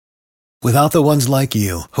Without the ones like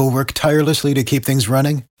you, who work tirelessly to keep things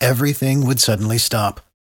running, everything would suddenly stop.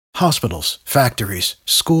 Hospitals, factories,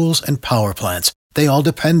 schools, and power plants, they all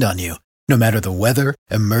depend on you. No matter the weather,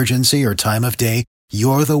 emergency, or time of day,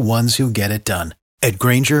 you're the ones who get it done. At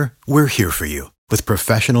Grainger, we're here for you with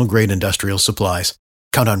professional-grade industrial supplies.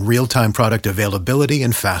 Count on real-time product availability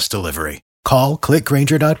and fast delivery. Call,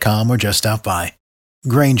 clickgrainger.com, or just stop by.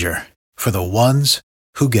 Grainger, for the ones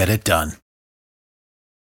who get it done.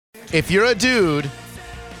 If you're a dude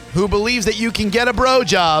who believes that you can get a bro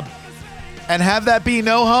job and have that be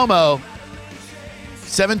no homo,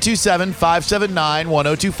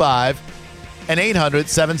 727-579-1025 and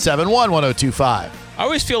 800-771-1025. I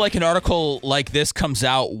always feel like an article like this comes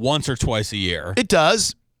out once or twice a year. It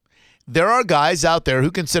does. There are guys out there who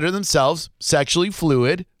consider themselves sexually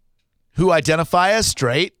fluid, who identify as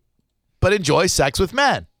straight, but enjoy sex with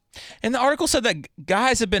men. And the article said that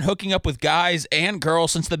guys have been hooking up with guys and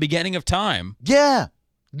girls since the beginning of time. Yeah.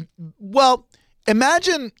 Well,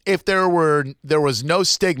 imagine if there was no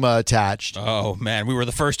stigma attached. Oh, man, we were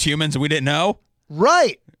the first humans and we didn't know?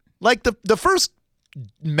 Right. Like the first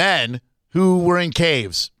men who were in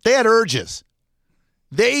caves, they had urges.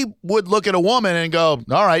 They would look at a woman and go,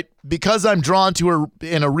 all right, because I'm drawn to her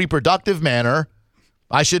in a reproductive manner,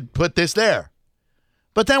 I should put this there.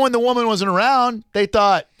 But then when the woman wasn't around, they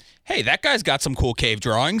thought, hey, that guy's got some cool cave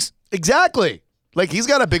drawings. Exactly. Like, he's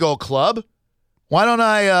got a big old club. Why don't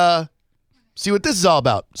I see what this is all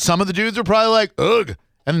about? Some of the dudes are probably like, ugh.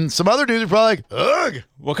 And some other dudes are probably like, ugh.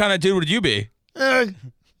 What kind of dude would you be? I'd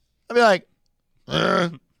be like,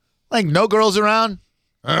 like no girls around?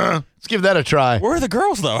 Let's give that a try. Where are the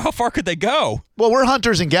girls, though? How far could they go? Well, we're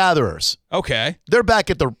hunters and gatherers. Okay. They're back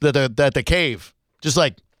at the cave, just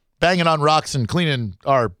like banging on rocks and cleaning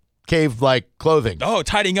our cave-like clothing. Oh,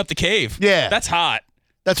 tidying up the cave. Yeah. That's hot.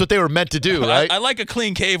 That's what they were meant to do, right? I like a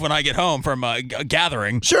clean cave when I get home from a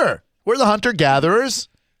gathering. Sure. We're the hunter-gatherers,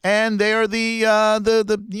 and they are the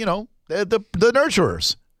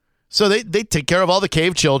nurturers. So they take care of all the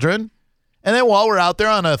cave children. And then while we're out there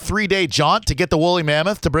on a 3-day jaunt to get the woolly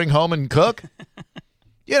mammoth to bring home and cook,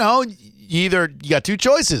 you got two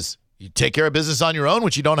choices. You take care of business on your own,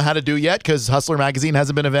 which you don't know how to do yet because Hustler Magazine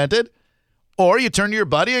hasn't been invented. Or you turn to your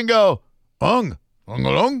buddy and go, gong, gong,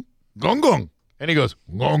 gong, gong, gong. And he goes,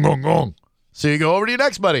 gong, gong, gong. So you go over to your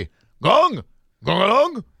next buddy, gong, gong,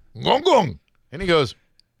 gong, gong, gong. And he goes,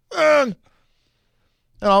 gong.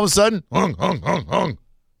 And all of a sudden, gong, gong, gong, gong.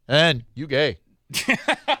 And you gay.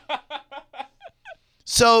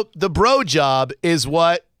 So the bro job is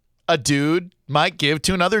what a dude might give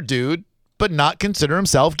to another dude, but not consider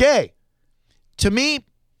himself gay. To me,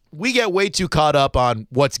 we get way too caught up on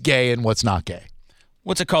what's gay and what's not gay.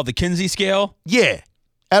 What's it called? The Kinsey scale? Yeah.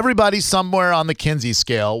 Everybody's somewhere on the Kinsey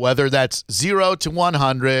scale, whether that's 0 to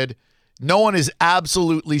 100. No one is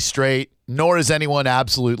absolutely straight, nor is anyone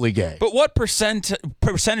absolutely gay. But what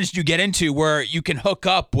percentage do you get into where you can hook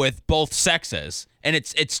up with both sexes and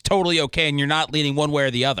it's totally okay and you're not leaning one way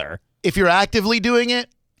or the other? If you're actively doing it,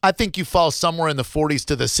 I think you fall somewhere in the 40s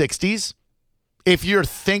to the 60s. If you're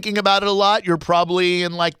thinking about it a lot, you're probably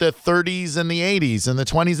in like the 30s and the 80s and the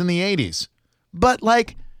 20s and the 80s. But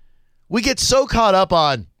like, we get so caught up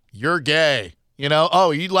on, you're gay.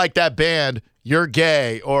 Oh, you like that band, you're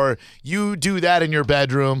gay. Or you do that in your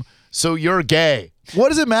bedroom, so you're gay. What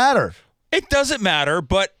does it matter? It doesn't matter,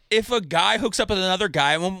 but if a guy hooks up with another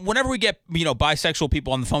guy, whenever we get, bisexual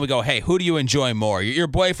people on the phone, we go, hey, who do you enjoy more? Your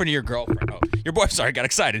boyfriend or your girlfriend? Oh, your boy, sorry, got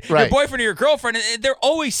excited. Right. Your boyfriend or your girlfriend, and they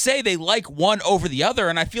always say they like one over the other,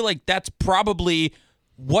 and I feel like that's probably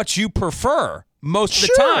what you prefer most of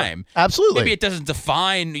the time. Absolutely. Maybe it doesn't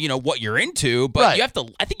define, what you're into, but Right.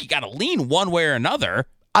 I think you got to lean one way or another.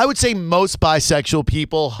 I would say most bisexual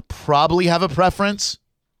people probably have a preference.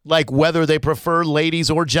 Like whether they prefer ladies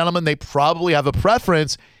or gentlemen, they probably have a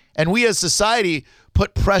preference. And we as society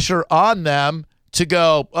put pressure on them to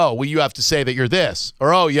go, oh, well, you have to say that you're this.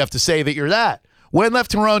 Or, oh, you have to say that you're that. When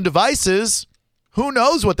left to our own devices, who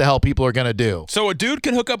knows what the hell people are going to do? So a dude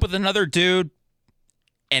can hook up with another dude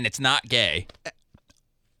and it's not gay.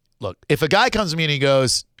 Look, if a guy comes to me and he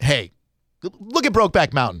goes, hey, look at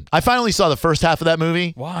Brokeback Mountain. I finally saw the first half of that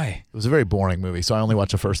movie. Why? It was a very boring movie, so I only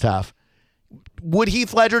watched the first half. Would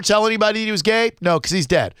Heath Ledger tell anybody he was gay? No, because he's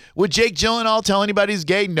dead. Would Jake Gyllenhaal tell anybody he's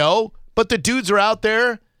gay? No. But the dudes are out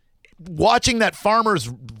there watching that farmer's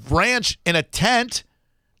ranch in a tent.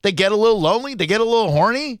 They get a little lonely. They get a little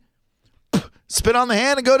horny. Spit on the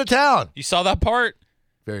hand and go to town. You saw that part?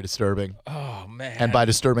 Very disturbing. Oh, man. And by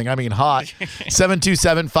disturbing, I mean hot.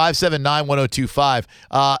 727-579-1025.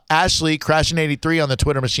 Ashley, Crashing83 on the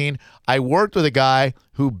Twitter machine. I worked with a guy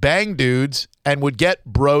who banged dudes and would get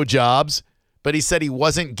bro jobs, but he said he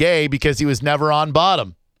wasn't gay because he was never on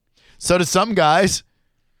bottom. So to some guys,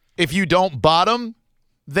 if you don't bottom,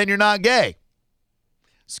 then you're not gay.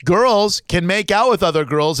 Girls can make out with other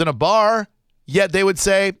girls in a bar, yet they would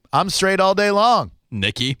say, I'm straight all day long.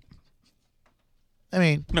 Nikki. I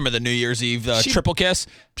mean, Remember the New Year's Eve triple kiss?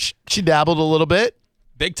 she dabbled a little bit.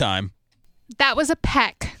 Big time. That was a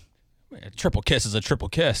peck. A triple kiss is a triple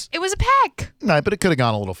kiss. It was a peck. Right, but it could have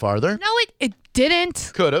gone a little farther. No, it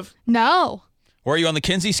didn't. Could have. No. Where are you on the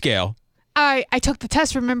Kinsey scale? I took the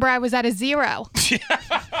test. Remember, I was at a 0.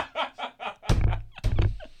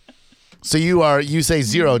 So you say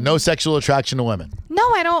 0, no sexual attraction to women. No,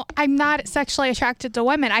 I don't. I'm not sexually attracted to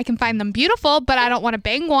women. I can find them beautiful, but I don't want to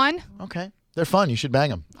bang one. Okay. They're fun. You should bang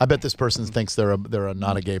them. I bet this person thinks they're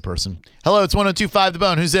not a gay person. Hello, it's 1025 The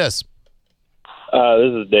Bone. Who's this?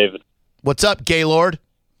 This is David. What's up, Gaylord?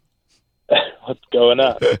 What's going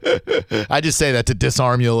on? I just say that to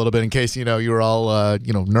disarm you a little bit in case, you were all,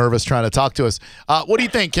 nervous trying to talk to us. What do you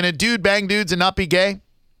think? Can a dude bang dudes and not be gay?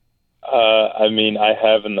 I mean, I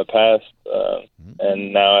have in the past,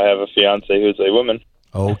 and now I have a fiance who's a woman.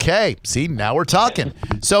 Okay. See, now we're talking.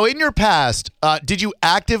 So in your past, did you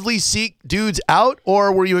actively seek dudes out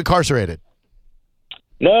or were you incarcerated?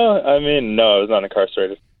 No, I was not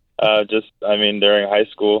incarcerated. During high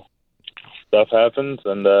school, stuff happens,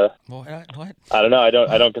 and What? I don't know.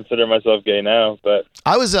 I don't consider myself gay now, but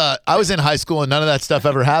I was in high school and none of that stuff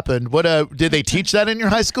ever happened. What did they teach that in your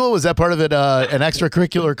high school? Was that part of it an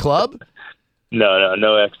extracurricular club?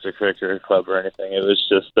 no extracurricular club or anything. It was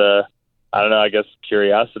just I don't know. I guess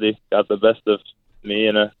curiosity got the best of me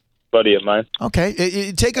and a buddy of mine.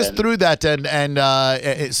 Okay, take us through that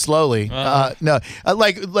and slowly.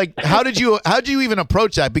 Like how did you even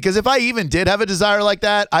approach that? Because if I even did have a desire like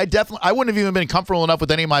that, I wouldn't have even been comfortable enough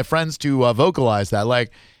with any of my friends to vocalize that.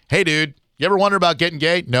 Like, hey, dude, you ever wonder about getting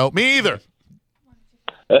gay? No, me either.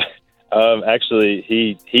 Actually,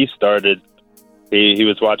 he started. He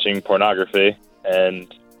was watching pornography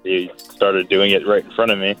and he started doing it right in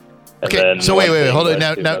front of me. Okay, so wait, hold on.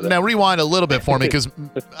 Now rewind a little bit for me because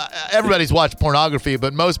everybody's watched pornography,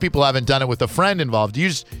 but most people haven't done it with a friend involved. You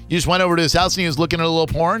just went over to his house and he was looking at a little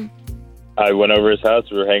porn? I went over his house,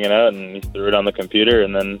 we were hanging out, and he threw it on the computer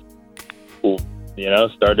and then,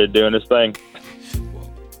 started doing his thing.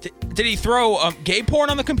 Did he throw gay porn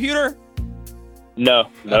on the computer? No,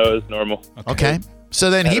 it was normal. Okay. So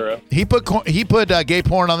then he put gay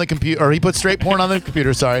porn on the computer, or he put straight porn on the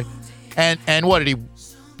computer, sorry. And what, did he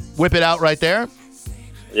whip it out right there?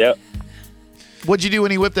 Yep. What'd you do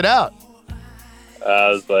when he whipped it out? I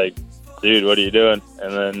was like, dude, what are you doing?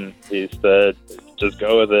 And then he said, just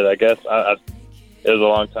go with it, I guess. It was a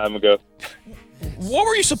long time ago. What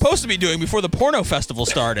were you supposed to be doing before the porno festival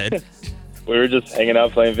started? We were just hanging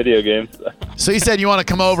out playing video games. So he said you want to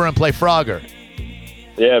come over and play Frogger.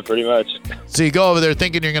 Yeah, pretty much. So you go over there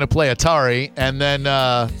thinking you're going to play Atari, and then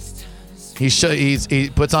he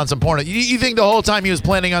puts on some porno. You think the whole time he was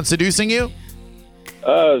planning on seducing you?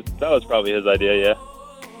 That was probably his idea, yeah.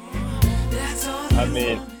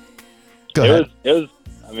 Go ahead.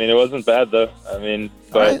 It wasn't bad though.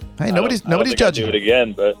 But right. Hey, nobody's judging. I'd do it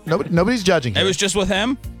again, but nobody's judging. It was just with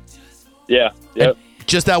him? Yeah. Yep. And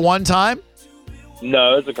just that one time?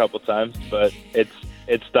 No, it was a couple times, but it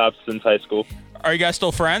stopped since high school. Are you guys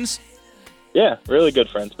still friends? Yeah, really good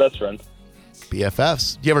friends, best friends.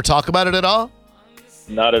 BFFs. Do you ever talk about it at all?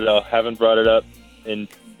 Not at all. Haven't brought it up in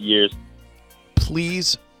years.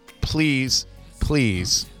 Please.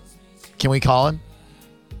 Can we call him?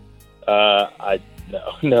 No.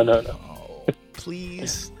 Oh,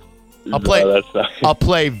 please. That's not. I'll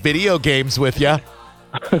play video games with you.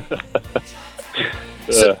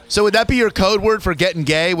 So would that be your code word for getting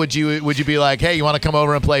gay? Would you be like, hey, you want to come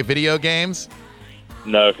over and play video games?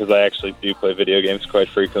 No, because I actually do play video games quite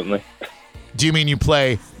frequently. Do you mean you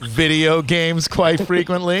play video games quite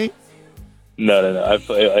frequently? No. I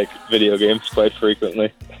play video games quite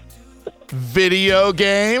frequently. Video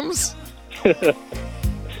games?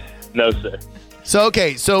 No, sir.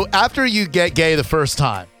 So after you get gay the first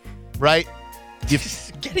time, right?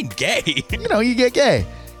 Getting gay? You get gay.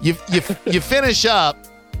 You finish up.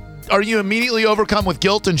 Are you immediately overcome with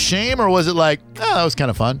guilt and shame, or was it like, that was kind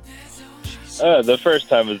of fun? The first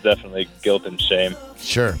time was definitely guilt and shame.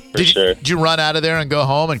 Sure. Sure. Did you run out of there and go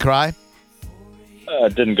home and cry? I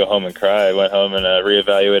didn't go home and cry. I went home and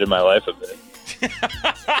reevaluated my life a bit.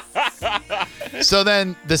 So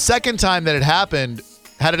then the second time that it happened,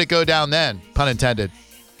 how did it go down then? Pun intended.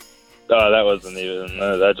 Oh, that wasn't even.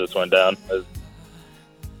 That just went down. It was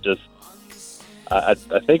just. I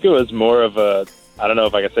think it was more of a. I don't know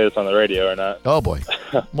if I can say this on the radio or not. Oh boy,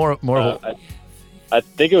 more of a. I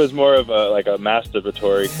think it was more of a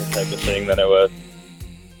masturbatory type of thing than it was.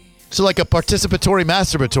 So like a participatory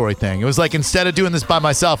masturbatory thing. It was like, instead of doing this by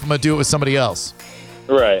myself, I'm gonna do it with somebody else.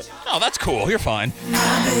 Right. Oh, that's cool. You're fine.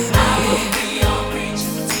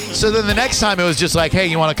 So then the next time it was just like, hey,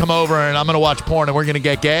 you want to come over and I'm gonna watch porn and we're gonna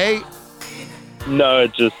get gay? No,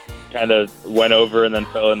 it just kind of went over and then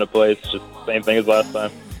fell into place. Just same thing as last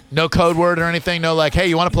time. No code word or anything. No, like, hey,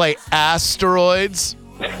 you want to play asteroids?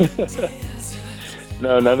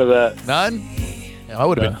 No, none of that. None? Yeah, I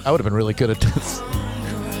would have been really good at this.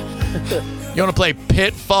 You want to play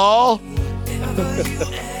Pitfall?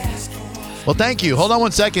 Well, thank you. Hold on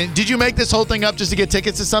one second. Did you make this whole thing up just to get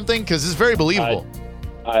tickets to something? Because it's very believable.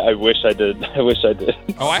 I wish I did. I wish I did.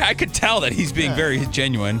 Oh, I could tell that he's being very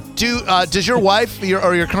genuine. Does your wife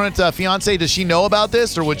or your current fiance, does she know about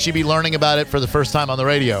this, or would she be learning about it for the first time on the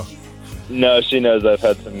radio? No, she knows I've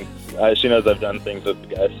had some. She knows I've done things with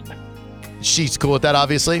the guys. She's cool with that,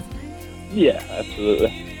 obviously. Yeah,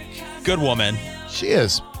 absolutely. Good woman. She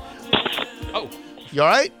is. Oh, You all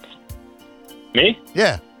right? Me?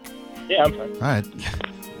 Yeah. Yeah, I'm fine. All right.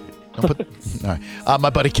 All right. My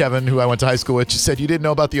buddy Kevin, who I went to high school with, just said, you didn't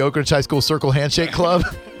know about the Oak Ridge High School Circle Handshake Club?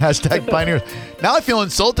 Hashtag Pioneers. Now I feel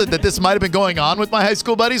insulted that this might have been going on with my high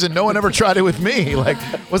school buddies and no one ever tried it with me. Like,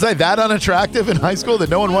 was I that unattractive in high school that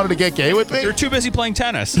no one wanted to get gay with me? you're too busy playing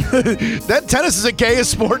tennis. That tennis is the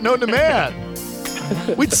gayest sport known to man.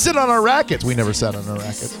 We'd sit on our rackets. We never sat on our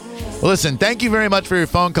rackets. Well, listen, thank you very much for your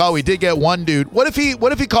phone call. We did get one dude. What if he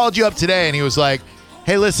called you up today and he was like,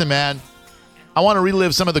 hey, listen, man, I want to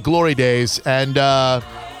relive some of the glory days and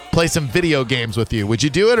play some video games with you. Would you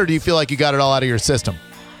do it, or do you feel like you got it all out of your system?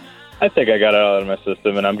 I think I got it all out of my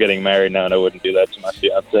system, and I'm getting married now, and I wouldn't do that to my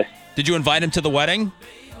fiance. Did you invite him to the wedding?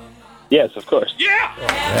 Yes, of course. Yeah.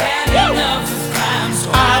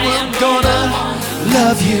 I'm gonna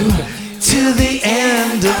love you till the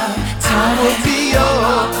end of time.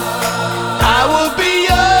 I will be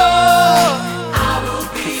your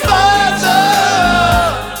father.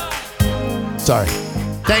 Sorry.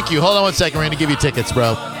 Thank you. Hold on one second. We're going to give you tickets,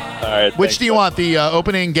 bro. All right. Which do you want? The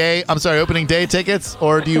opening day tickets,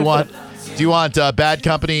 or do you want Bad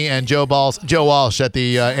Company and Joe Walsh at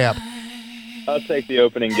the amp? I'll take the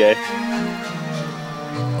opening day.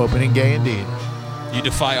 Opening gay indeed. You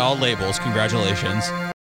defy all labels. Congratulations.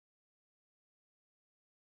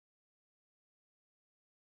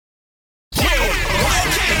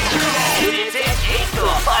 It's the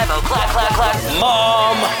 5 o'clock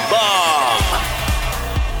Mom Bomb.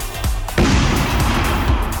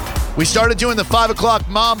 We started doing the 5 o'clock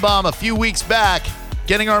Mom Bomb a few weeks back,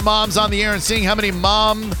 getting our moms on the air and seeing how many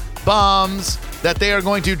mom bombs that they are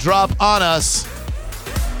going to drop on us.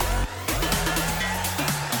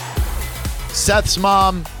 Seth's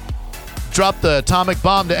mom dropped the atomic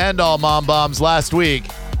bomb to end all mom bombs last week.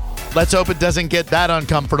 Let's hope it doesn't get that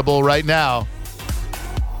uncomfortable right now.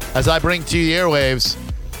 As I bring to you the airwaves,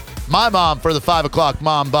 my mom for the 5 o'clock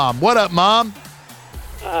Mom Bomb. What up, Mom?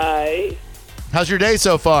 Hi. How's your day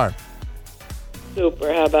so far?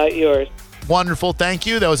 Super. How about yours? Wonderful, thank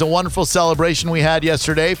you. That was a wonderful celebration we had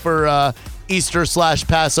yesterday for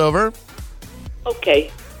Easter/Passover.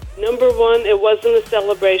 Okay. Number one, it wasn't a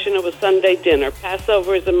celebration. It was Sunday dinner.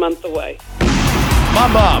 Passover is a month away.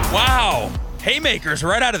 Mom Bomb. Wow. Haymakers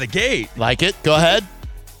right out of the gate. Like it? Go ahead.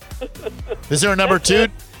 Is there a number two?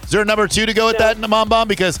 Is there a number two to go with that in the Mom Bomb?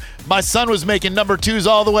 Because my son was making number twos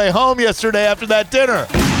all the way home yesterday after that dinner.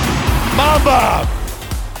 Mom Bomb.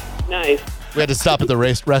 Nice. We had to stop at the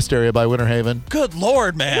rest area by Winter Haven. Good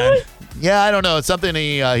Lord, man. Yeah, I don't know. It's something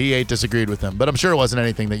he ate, disagreed with him. But I'm sure it wasn't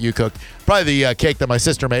anything that you cooked. Probably the cake that my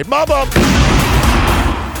sister made. Mom Bomb.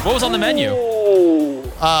 What was on the menu?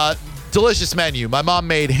 Oh. Delicious menu. My mom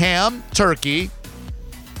made ham, turkey.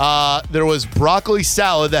 There was broccoli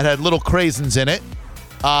salad that had little craisins in it.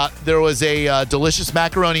 There was a delicious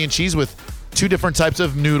macaroni and cheese with 2 different types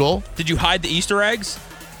of noodle. Did you hide the Easter eggs?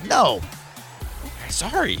 No.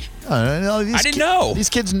 Sorry. No, I didn't know. These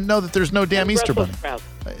kids know that there's no damn Easter bunny. Sprouts.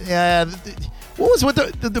 Yeah. What was with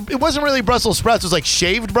it wasn't really Brussels sprouts. It was like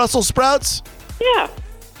shaved Brussels sprouts. Yeah.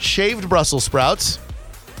 Shaved Brussels sprouts.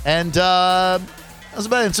 And that was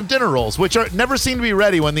about it. And some dinner rolls, which never seem to be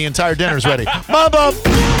ready when the entire dinner's ready. Mom Bomb!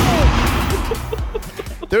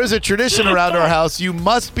 There is a tradition around our house. You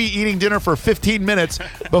must be eating dinner for 15 minutes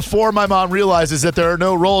before my mom realizes that there are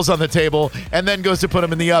no rolls on the table and then goes to put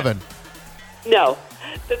them in the oven. No.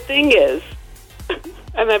 The thing is,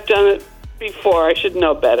 and I've done it before. I should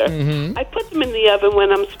know better. I put them in the oven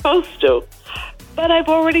when I'm supposed to. But I've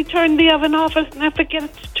already turned the oven off and I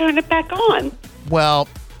forget to turn it back on. Well,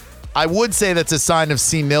 I would say that's a sign of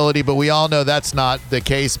senility, but we all know that's not the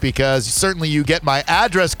case because certainly you get my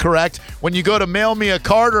address correct when you go to mail me a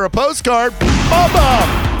card or a postcard.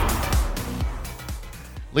 Mama!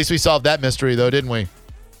 At least we solved that mystery, though, didn't we?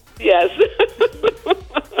 Yes.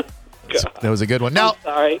 That was a good one. Now,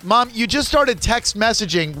 sorry. Mom, you just started text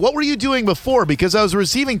messaging. What were you doing before? Because I was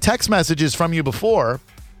receiving text messages from you before.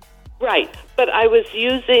 Right. But I was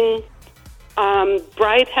using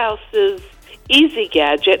Bright House's Easy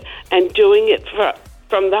Gadget and doing it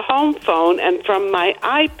from the home phone and from my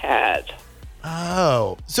iPad.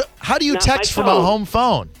 Oh. So how do you Not text my from a phone. home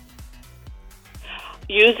phone?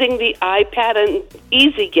 Using the iPad and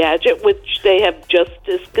Easy Gadget, which they have just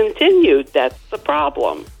discontinued. That's the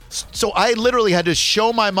problem. So I literally had to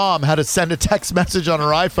show my mom how to send a text message on her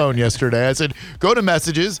iPhone yesterday. I said, go to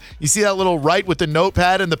messages. You see that little right with the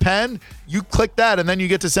notepad and the pen? You click that, and then you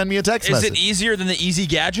get to send me a text Is message. it easier than the Easy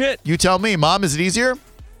Gadget? You tell me, Mom, is it easier?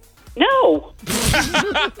 No.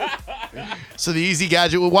 So the Easy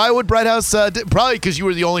Gadget, why would Bright House? Probably because you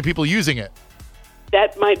were the only people using it.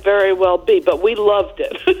 That might very well be, but we loved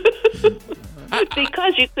it.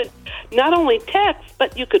 Because you could not only text,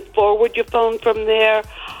 but you could forward your phone from there,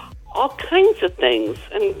 all kinds of things.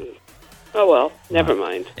 And, oh, well, never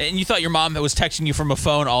mind. And you thought your mom was texting you from a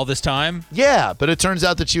phone all this time? Yeah, but it turns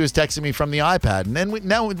out that she was texting me from the iPad. And then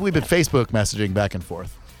now we've been Facebook messaging back and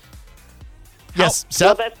forth. Yes,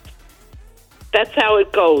 Well, Seth? that's how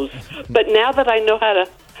it goes. But now that I know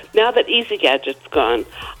now that Easy Gadget's gone,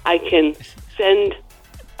 I can send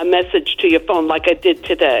a message to your phone like I did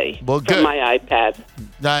today Well, from good. my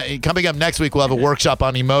iPad. Coming up next week, we'll have a workshop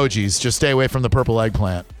on emojis. Just stay away from the purple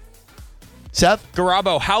eggplant. Seth?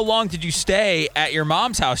 Garabo, how long did you stay at your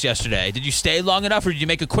mom's house yesterday? Did you stay long enough or did you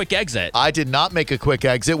make a quick exit? I did not make a quick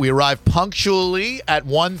exit. We arrived punctually at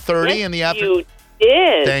 1:30 in the afternoon. You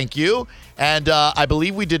did. Thank you. And I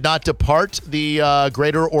believe we did not depart the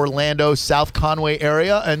greater Orlando, South Conway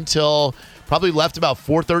area until probably left about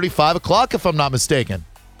 4:30, 5 o'clock, if I'm not mistaken.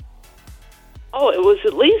 Oh, it was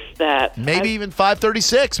at least that. Maybe even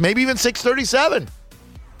 5:36, maybe even 6:37.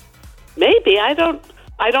 Maybe. I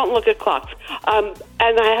don't look at clocks. And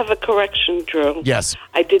I have a correction, Drew. Yes.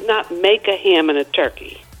 I did not make a ham and a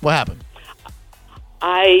turkey. What happened?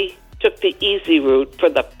 I took the easy route for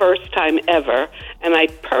the first time ever, and I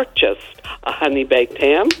purchased a honey-baked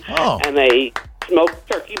ham and a smoked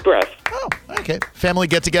turkey breast. Oh, okay. Family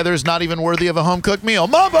get-together is not even worthy of a home-cooked meal.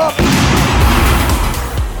 Mama!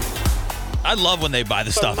 I love when they buy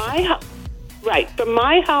the stuff. For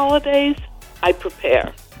my holidays, I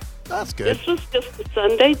prepare. That's good. This was just a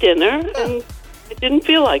Sunday dinner, and I didn't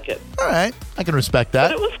feel like it. All right. I can respect that.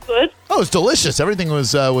 But it was good. Oh, it was delicious. Everything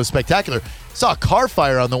was spectacular. Saw a car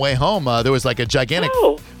fire on the way home. There was like a gigantic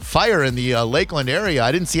fire in the Lakeland area.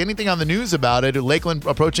 I didn't see anything on the news about it. Lakeland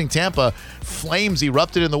approaching Tampa. Flames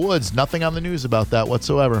erupted in the woods. Nothing on the news about that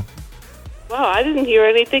whatsoever. Wow, I didn't hear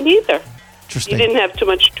anything either. Interesting. You didn't have too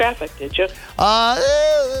much traffic, did you?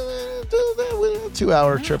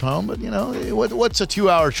 2-hour trip home. But, what's a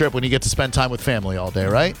 2-hour trip when you get to spend time with family all day,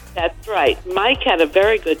 right? That's right. Mike had a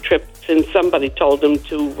very good trip since somebody told him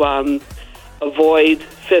to avoid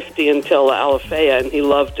 50 until Alafaya, and he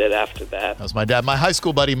loved it after that. That was my dad. My high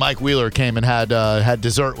school buddy, Mike Wheeler, came and had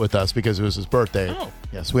dessert with us because it was his birthday. Oh.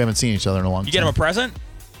 Yes, we haven't seen each other in a long time. You get him a present?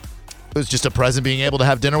 It was just a present being able to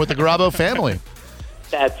have dinner with the Garabo family.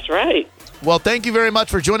 That's right. Well, thank you very much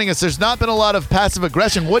for joining us. There's not been a lot of passive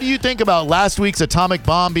aggression. What do you think about last week's atomic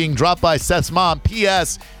bomb being dropped by Seth's mom?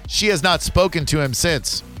 P.S. She has not spoken to him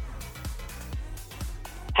since.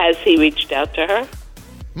 Has he reached out to her?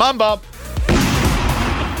 Mom bomb.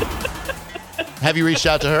 Have you reached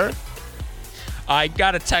out to her? I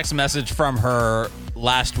got a text message from her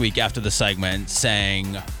last week after the segment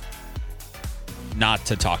saying not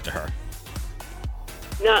to talk to her.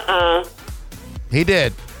 Nuh-uh. He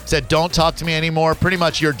did. Said, don't talk to me anymore. Pretty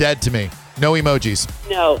much you're dead to me. No emojis.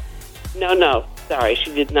 No. Sorry,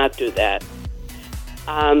 she did not do that.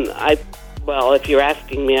 Well, if you're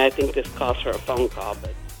asking me, I think this calls for a phone call,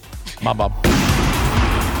 but... Mom bomb.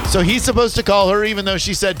 So he's supposed to call her even though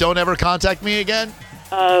she said, don't ever contact me again?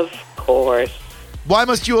 Of course. Why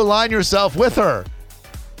must you align yourself with her?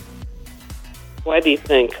 Why do you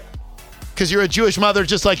think? Because you're a Jewish mother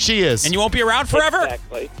just like she is. And you won't be around forever?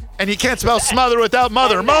 Exactly. And you can't spell smother without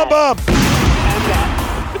mother. And Mom that. bomb.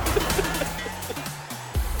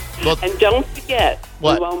 Well, And don't forget,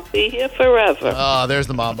 What? we won't be here forever. oh, there's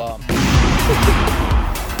the mom bomb.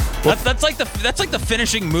 That's like the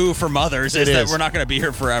finishing move for mothers. It Is that is. we're not going to be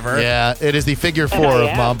here forever. Yeah, it is the figure I 4 of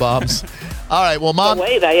am. mom bombs. All right, well, Mom,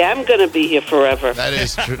 Wait, I am going to be here forever. that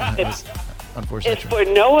is true. Unfortunately, It's for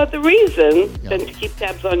no other reason than to keep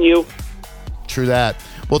tabs on you. true that.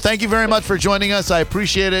 Well, thank you very much for joining us. I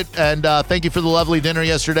appreciate it, and thank you for the lovely dinner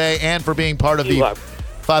yesterday and for being part of You the are.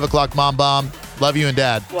 5 o'clock Mom Bomb. Love you and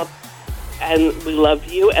Dad. Well, and we love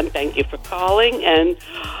you, and thank you for calling. And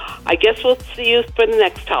I guess we'll see you for the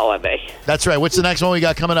next holiday. That's right. What's the next one we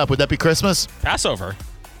got coming up? Would that be Christmas? Passover.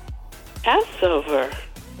 Passover.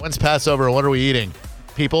 When's Passover and what are we eating?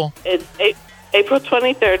 People? It's April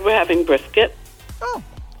 23rd. We're having brisket. Oh,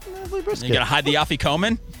 lovely brisket. You going to hide the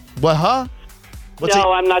afikomen? What, huh? What's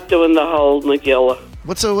No, I'm not doing the whole Megillah.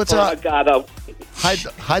 what's Or a Agato.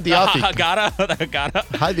 hide the affi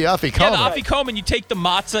Haggadah. hide the affi Yeah, the afikomen, you take the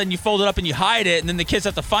matzah and you fold it up and you hide it, and then the kids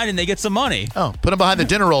have to find it and they get some money. Oh, put them behind the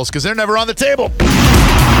dinner rolls because they're never on the table.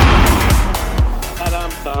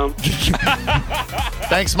 Ba-dum-bum.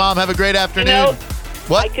 Thanks, Mom. Have a great afternoon. know,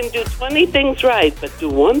 What? I can do 20 things right, but do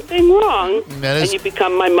one thing wrong, That is- and you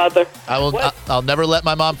become my mother. I will. What? I'll never let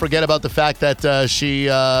my mom forget about the fact that she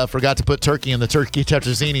forgot to put turkey in the turkey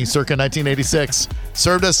tetrazzini circa 1986.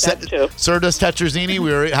 Served us That too. tetrazzini.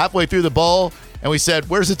 We were halfway through the bowl, and we said,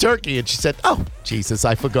 "Where's the turkey?" And she said, "Oh, Jesus,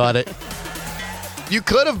 I forgot it." You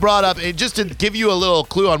could have brought up, just to give you a little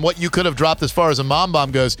clue on what you could have dropped as far as a mom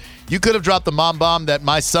bomb goes. You could have dropped the mom bomb that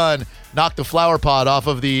my son knocked the flower pot off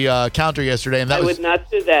of the counter yesterday, and I would not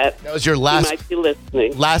do that. that was your You last might be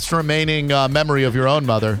listening. last remaining memory of your own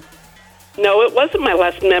mother. No, it wasn't my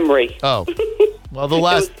last memory. Oh, well, the It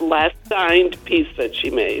last was the last signed piece that she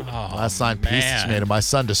made. last signed piece man. she made, and my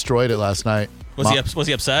son destroyed it last night. Was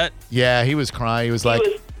he upset? Yeah, he was crying. He was like,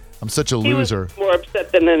 was- "I'm such a He was loser." more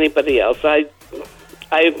upset than anybody else.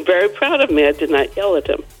 I'm very proud of me. I did not yell at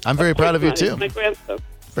him. I'm very proud of you Not. He's too. my grandson.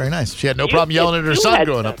 Very nice. She had no You- problem yelling at her you son had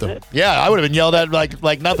growing up, done though. it. Yeah, I would have been yelled at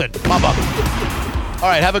like nothing. Mom bomb. All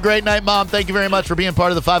right, have a great night, Mom. Thank you very much for being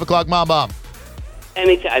part of the 5 o'clock Mom Bomb.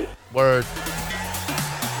 Anytime. Word.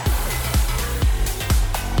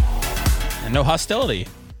 And no hostility.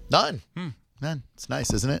 None. None. It's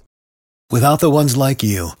nice, isn't it? Without the ones like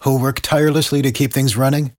you, who work tirelessly to keep things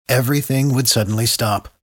running, everything would suddenly stop.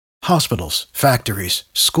 Hospitals, factories,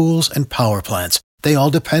 schools, and power plants, they all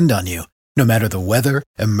depend on you. No matter the weather,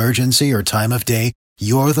 emergency, or time of day,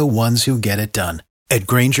 you're the ones who get it done. At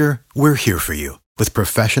Grainger, we're here for you with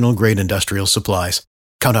professional-grade industrial supplies.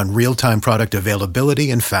 Count on real-time product availability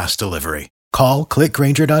and fast delivery. Call, click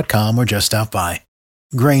Grainger.com, or just stop by.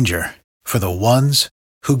 Grainger, for the ones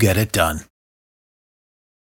who get it done.